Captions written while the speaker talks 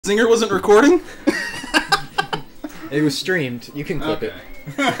Zinger wasn't recording? It was streamed. You can clip it.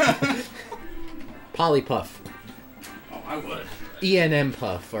 Polypuff. Oh, I would. ENM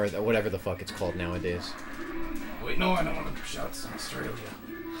Puff, or whatever the fuck it's called nowadays. Wait, no, I don't want to shout some Australia.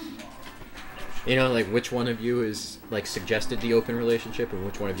 You know, like, which one of you is, like, suggested the open relationship, and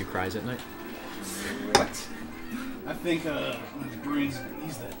which one of you cries at night? What? I think, Bruins,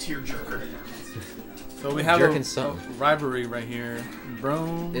 he's the tearjerker. So we have a rivalry right here.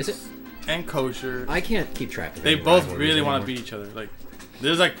 Bruins. Is it? And Kosher. I can't keep track of it. They both really want to beat each other. Like,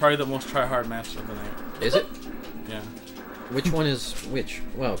 this is, like, probably the most try-hard match of the night. Is it? Yeah. Which one is which?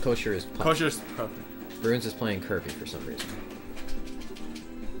 Well, Kosher is Puff. Kosher is perfect. Bruins is playing Kirby for some reason.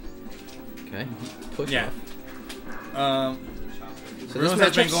 Okay. Push yeah. off. So Bruins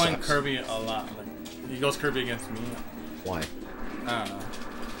has been going Kirby a lot. Like, he goes Kirby against me. Why? I don't know.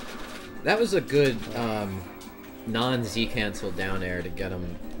 That was a good non-Z cancel down air to get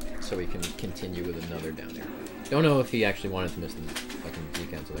him so he can continue with another down air. Don't know if he actually wanted to miss the fucking Z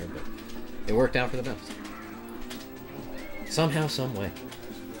cancel there, but it worked out for the best. Somehow, some way.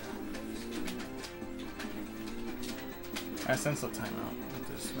 I sense a timeout with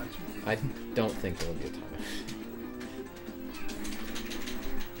this match. I don't think there will be a timeout.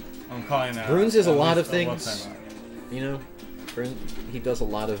 I'm calling that. Bruins is a lot of things. You know, Bruins, he does a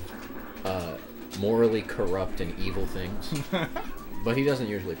lot of morally corrupt and evil things, but he doesn't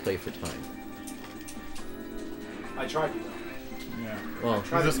usually play for time. I tried to, though. Yeah. Well,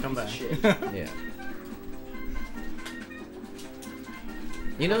 try this come back. Yeah.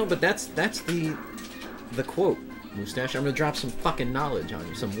 You know, but that's the quote, Mustache. I'm gonna drop some fucking knowledge on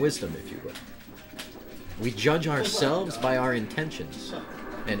you, some wisdom, if you will. We judge ourselves by our intentions,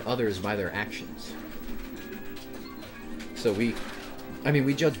 and others by their actions. So we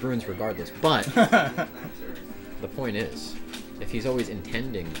judge Bruins regardless, but the point is, if he's always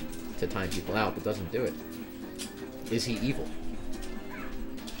intending to time people out but doesn't do it, is he evil?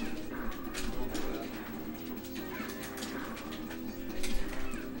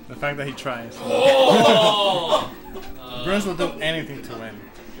 The fact that he tries. Oh! Bruins will do anything to win.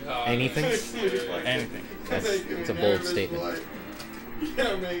 Anything? Anything. That's a bold statement.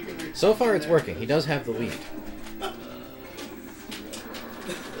 So far it's working. He does have the lead.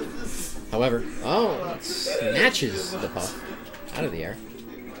 However, snatches the puff out of the air.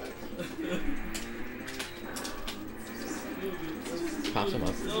 Pops him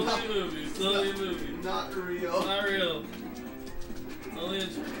up. Not real. Not real.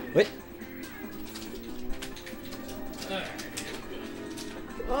 What?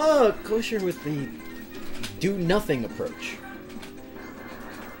 Oh, Kosher with the do-nothing approach.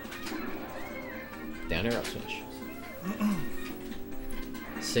 Down air up switch.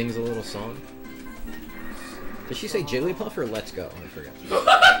 Sings a little song. Did she say Jigglypuff or Let's Go? I forgot.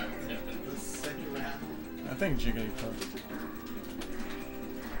 I think Jigglypuff.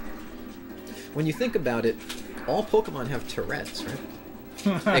 When you think about it, all Pokemon have Tourette's, right?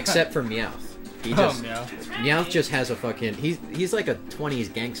 Except for Meowth. He just Meowth just has a fucking he's like a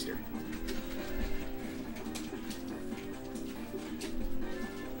 20s gangster.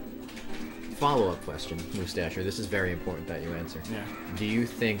 Follow-up question, Mustacher. This is very important that you answer. Yeah. Do you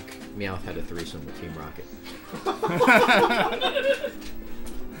think Meowth had a threesome with Team Rocket?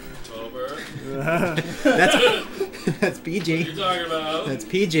 Over. That's PG. What are you talking about? That's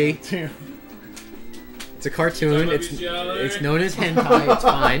PG. It's a cartoon. It's known as hentai. It's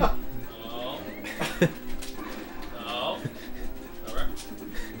fine. No. No. Alright.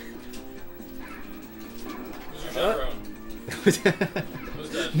 Who's your chaperone?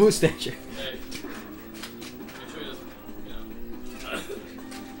 Mustacher. Hey. Make sure he doesn't,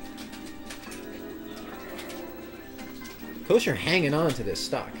 Kosher hanging on to this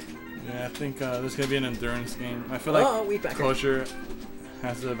stock. Yeah, I think this is going to be an endurance game. I feel like Kosher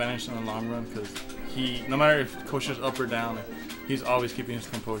has the advantage in the long run because no matter if Kosher's up or down, he's always keeping his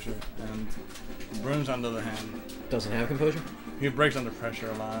composure. And Bruins, on the other hand, doesn't have composure? He breaks under pressure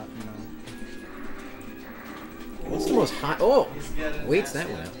a lot, you know. What's the most high... Oh! Waits that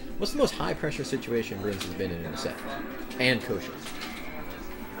one out. What's the most high-pressure situation Bruins has been in a set? And Kosher.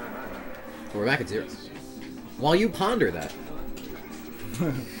 We're back at 0. While you ponder that...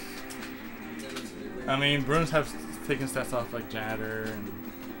 I mean, Bruins have taken stats off like Jatter and...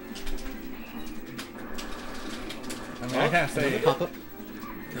 I mean, I can't say pop up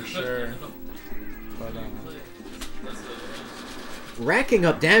for sure, but racking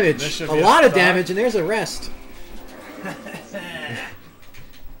up damage, a lot of damage, and there's a rest.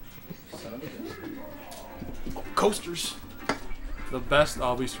 Coasters. The best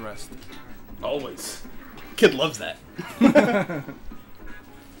always rest. Always. Kid loves that.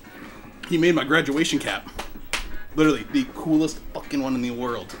 he made my graduation cap. Literally, the coolest fucking one in the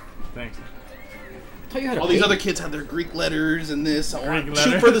world. Thanks. I thought you had a All these baby. other kids had their Greek letters and this. Greek Shoot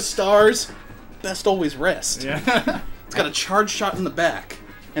letters. for the stars. Best always rest. Yeah. It's got a charge shot in the back.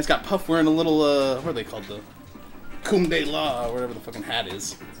 And it's got Puff wearing a little, what are they called? The cum de la, or whatever the fucking hat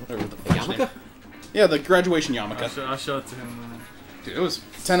is. Whatever the fuck's Yarmulke? name. Yeah, the graduation yarmulke. I'll show it to him. Dude, it was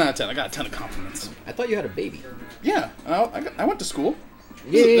 10 out of 10. I got a ton of compliments. I thought you had a baby. Yeah, I went to school.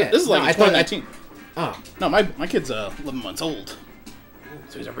 Yeah. This is like No, in I thought 2019. Oh, No, my kid's 11 months old.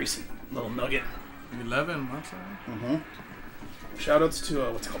 So he's a recent little nugget. 11 months old? Shoutouts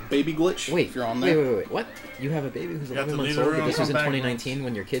to, what's it called? Baby Glitch. wait. If you're on there. Wait. What? You have a baby who's You have 11 to months leave the old, but room, this was in come back 2019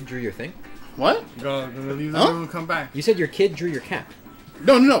 when your kid drew your thing? What? Go leave the Huh? room, come back. You said your kid drew your cap.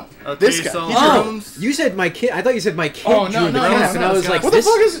 No. Okay, This guy. so- He Oh! drew- Rooms. You said my kid. I thought you said my kid Oh, drew the no, cap, and I was like, What the this.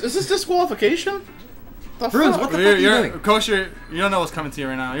 fuck is this disqualification? The Bruins, fuck? what the fuck are you doing? Kosher, you don't know what's coming to you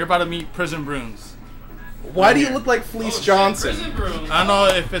right now. You're about to meet prison Bruins. Why do you look like Fleece Johnson? Prison broom. I don't know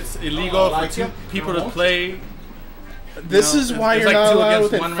if it's illegal for like two it? people to play. This is why it's you're like not 2 allowed against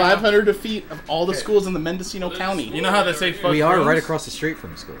within 1 right now. 500 feet of all the schools in the Mendocino County. You know how they say fuck We are Bruins? right across the street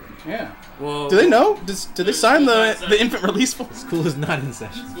from school. Yeah. Well, Do they know? Do they sign the infant release form? School is not in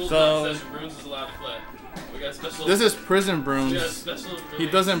session. School's So- not in session. Bruins is allowed to play. We got special. This is prison we got Bruins. special. He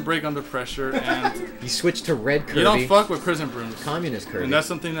doesn't break under pressure, and You switch to red Kirby. you don't fuck with prison Bruins. Communist Kirby. And that's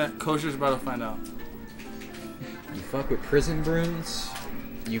something that Kosher's about to find out. You fuck with prison bruins,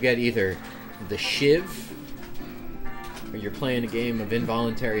 you get either the shiv, or you're playing a game of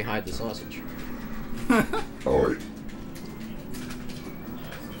involuntary hide the sausage. Or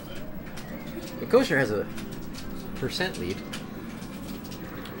But Kosher has a percent lead.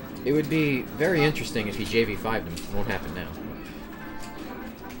 It would be very interesting if he JV5'd him. Won't happen now.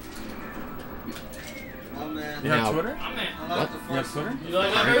 Oh man. You Now- have Twitter? I'm in. I like What? the You have first Twitter? one. You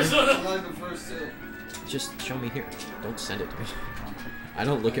like that I Arizona? like the first two. Just show me here. Don't send it to me. I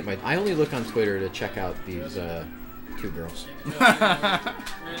don't look at my. I only look on Twitter to check out these two girls. Can't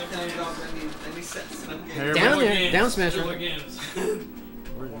drop any sense in them games. Here, Down wait, there, Games. down smasher. What games?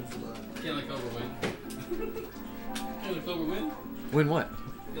 Can't let Cobra win. Can't let Cobra win. Win what?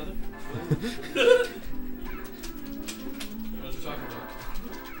 Nothing. What you talking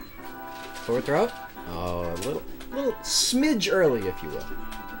about? Forward throw? Oh, a little smidge early, if you will.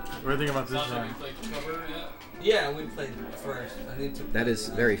 What do you think about this Sasha, one? you played Cobra yet? Yeah, we played first. I need to. That is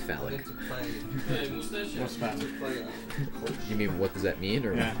very I phallic. need to play. Hey, mustache? What's that? play You mean what does that mean,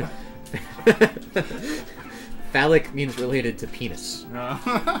 or? Yeah. Phallic means related to penis. No.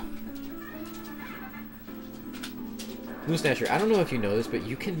 Moostasher, I don't know if you know this, but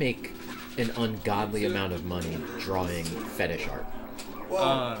you can make an ungodly amount of money drawing fetish art.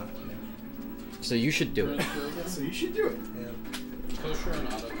 Whoa. So you should do it. so you should do it. Kosher and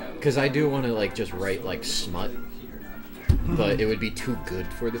AutoCAD. Because I do want to like just write like smut, but it would be too good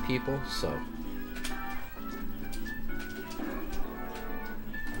for the people, so.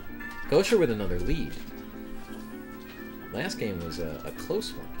 Kosher with another lead. Last game was a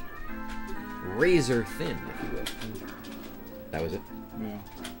close one. Razor thin, if you will. That was it. Yeah.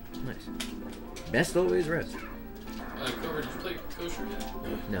 Nice. Best always rest. Cobra, did you play Kosher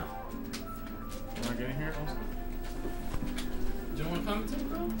yet? No. Am I getting here? Do you want to commentate,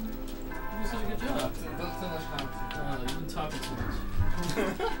 bro? You did such a good job. You've been talking too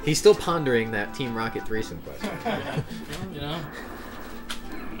much. He's still pondering that Team Rocket threesome question. You know?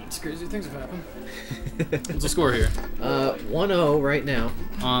 It's crazy things have happened. What's the score here? 1-0 right now.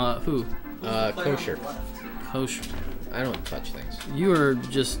 Who? Kosher. Kosher. I don't touch things. You are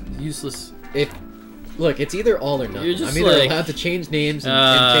just useless. Look, it's either all or nothing. You're just I'm either like- allowed to change names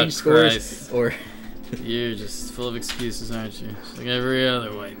and change scores, Christ. or You're just full of excuses, aren't you? Just like every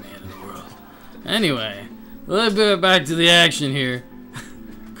other white man in the world. Anyway, let's get back to the action here.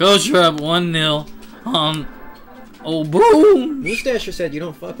 Kosher up 1-0. Oh, boom! Moostasher said you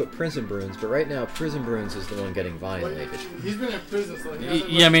don't fuck with prison bruins, but right now prison bruins is the one getting violated. He's been in prison, so he hasn't,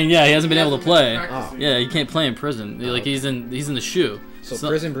 Yeah, I mean, yeah, he hasn't been able to play. practicing. Yeah, he can't play in prison. Like he's in the shoe. So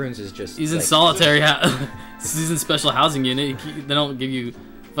prison bruins is just He's in like, solitary. He's in special housing unit. They don't give you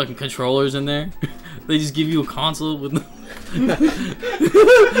fucking controllers in there. They just give you a console with.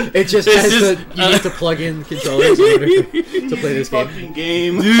 It just It's has just, you need to plug in controllers in order to play this game. Fucking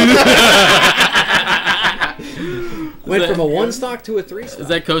game. Went from a 1 stock to a 3 stock. Is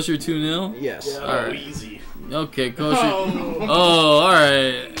that Kosher 2-0? Yes. Oh, Alright. easy. Okay, Kosher. Oh,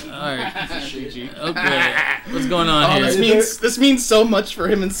 alright. Okay. What's going on Oh, here? this means so much for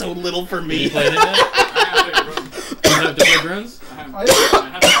him and so little for me. You played it yet? You have to play Bruins?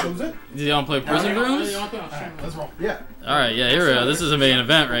 Did y'all play Prison Bruins? Let's roll. Yeah. Alright, yeah, here we go. This is a main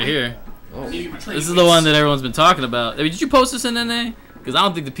event right here. Oh. This is the one that everyone's been talking about. I mean, did you post this in NA? Because I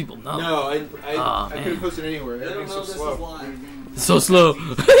don't think the people know. No, I Oh, couldn't man. post it anywhere. They don't Everything's know so this slow. is live. It's so slow.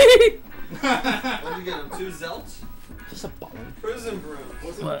 What did you get him? 2 Zelts? Just a ball. Prison brew.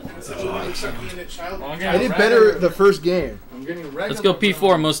 What? I did better the first game. I'm getting regular. Let's go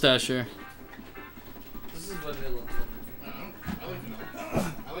P4 mustache here. This is what it looks like.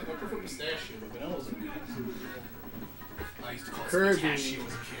 I prefer pistachio, but vanilla's a good. I used to call it Kirby. pistachio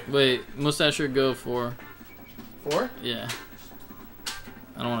as a kid. Wait, mustache here go for. 4? Yeah.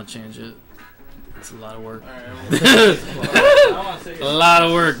 I don't want to change it. It's a lot of work. Alright, A lot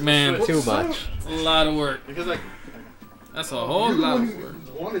of work, man. Too much. A lot of work. because like That's a whole lot of work.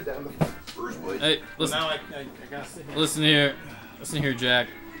 Wanted that in the first place. Hey, listen, now I gotta sit here. listen here. Listen here, Jack.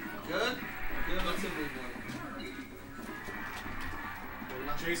 Good? Good, let's see if we can.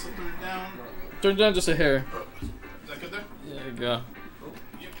 Jason, put it down. Turn down just a hair. Is that good there? There you go.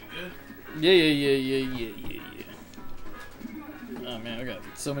 Yep, good. Yeah. Oh man, I got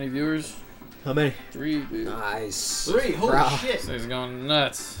so many viewers. How many? 3, dude. Nice. 3, holy Bro. shit. This thing's going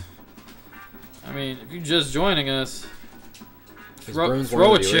nuts. I mean, if you're just joining us, throw Bruins a one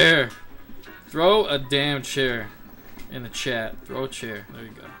of the viewers? chair. Throw a damn chair in the chat. Throw a chair. There you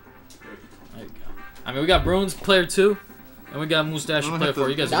go. There you go. I mean, we got Bruins player 2, and we got Mustache player 4.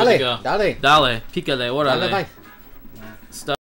 You guys are good to go. Dale. Dale, pícale, órale. Dale, bye. Stuff.